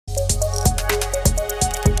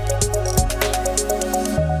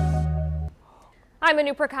Hi,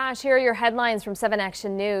 Manu Prakash here. Your headlines from 7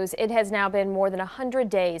 Action News. It has now been more than 100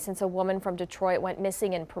 days since a woman from Detroit went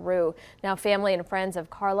missing in Peru. Now family and friends of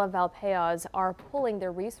Carla Valpeaz are pulling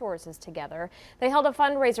their resources together. They held a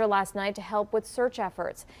fundraiser last night to help with search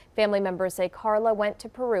efforts. Family members say Carla went to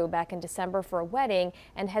Peru back in December for a wedding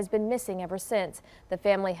and has been missing ever since. The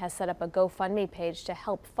family has set up a GoFundMe page to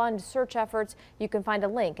help fund search efforts. You can find a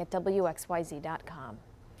link at WXYZ.com.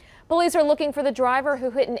 Police are looking for the driver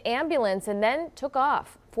who hit an ambulance and then took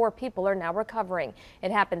off. 4 people are now recovering.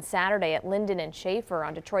 It happened Saturday at Linden and Schaefer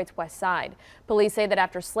on Detroit's west side. Police say that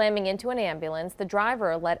after slamming into an ambulance, the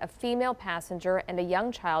driver let a female passenger and a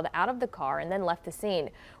young child out of the car and then left the scene.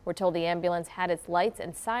 We're told the ambulance had its lights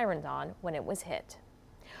and sirens on when it was hit.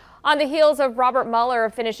 On the heels of Robert Mueller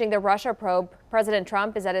finishing the Russia probe, President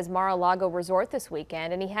Trump is at his Mar-a-Lago resort this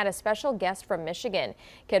weekend, and he had a special guest from Michigan.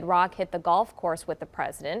 Kid Rock hit the golf course with the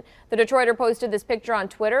president. The Detroiter posted this picture on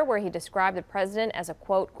Twitter where he described the president as a,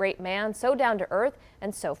 quote, great man, so down to earth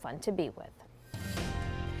and so fun to be with.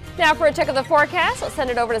 Now for a check of the forecast, let's send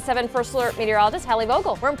it over to 7 First Alert meteorologist Hallie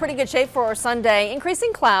Vogel. We're in pretty good shape for our Sunday.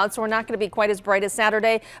 Increasing clouds, so we're not going to be quite as bright as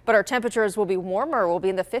Saturday, but our temperatures will be warmer. We'll be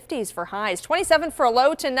in the 50s for highs. 27 for a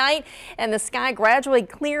low tonight, and the sky gradually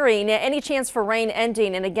clearing. Any chance for rain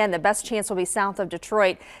ending, and again, the best chance will be south of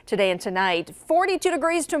Detroit today and tonight. 42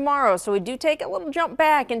 degrees tomorrow, so we do take a little jump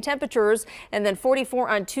back in temperatures, and then 44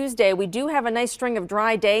 on Tuesday. We do have a nice string of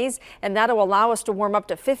dry days, and that'll allow us to warm up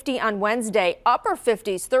to 50 on Wednesday. Upper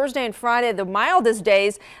 50s Thursday and Friday, the mildest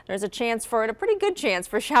days. There's a pretty good chance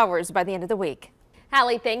for showers by the end of the week.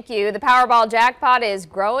 Hallie, thank you. The Powerball jackpot is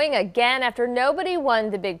growing again after nobody won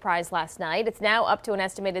the big prize last night. It's now up to an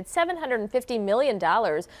estimated $750 million.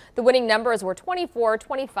 The winning numbers were 24,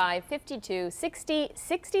 25, 52, 60,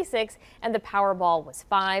 66, and the Powerball was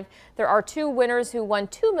 5. There are 2 winners who won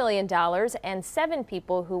 $2 million and 7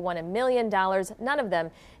 people who won $1 million. None of them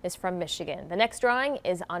is from Michigan. The next drawing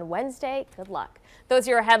is on Wednesday. Good luck. Those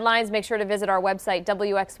are your headlines. Make sure to visit our website,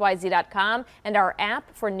 WXYZ.com, and our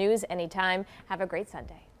app for news anytime. Have a great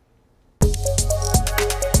Sunday.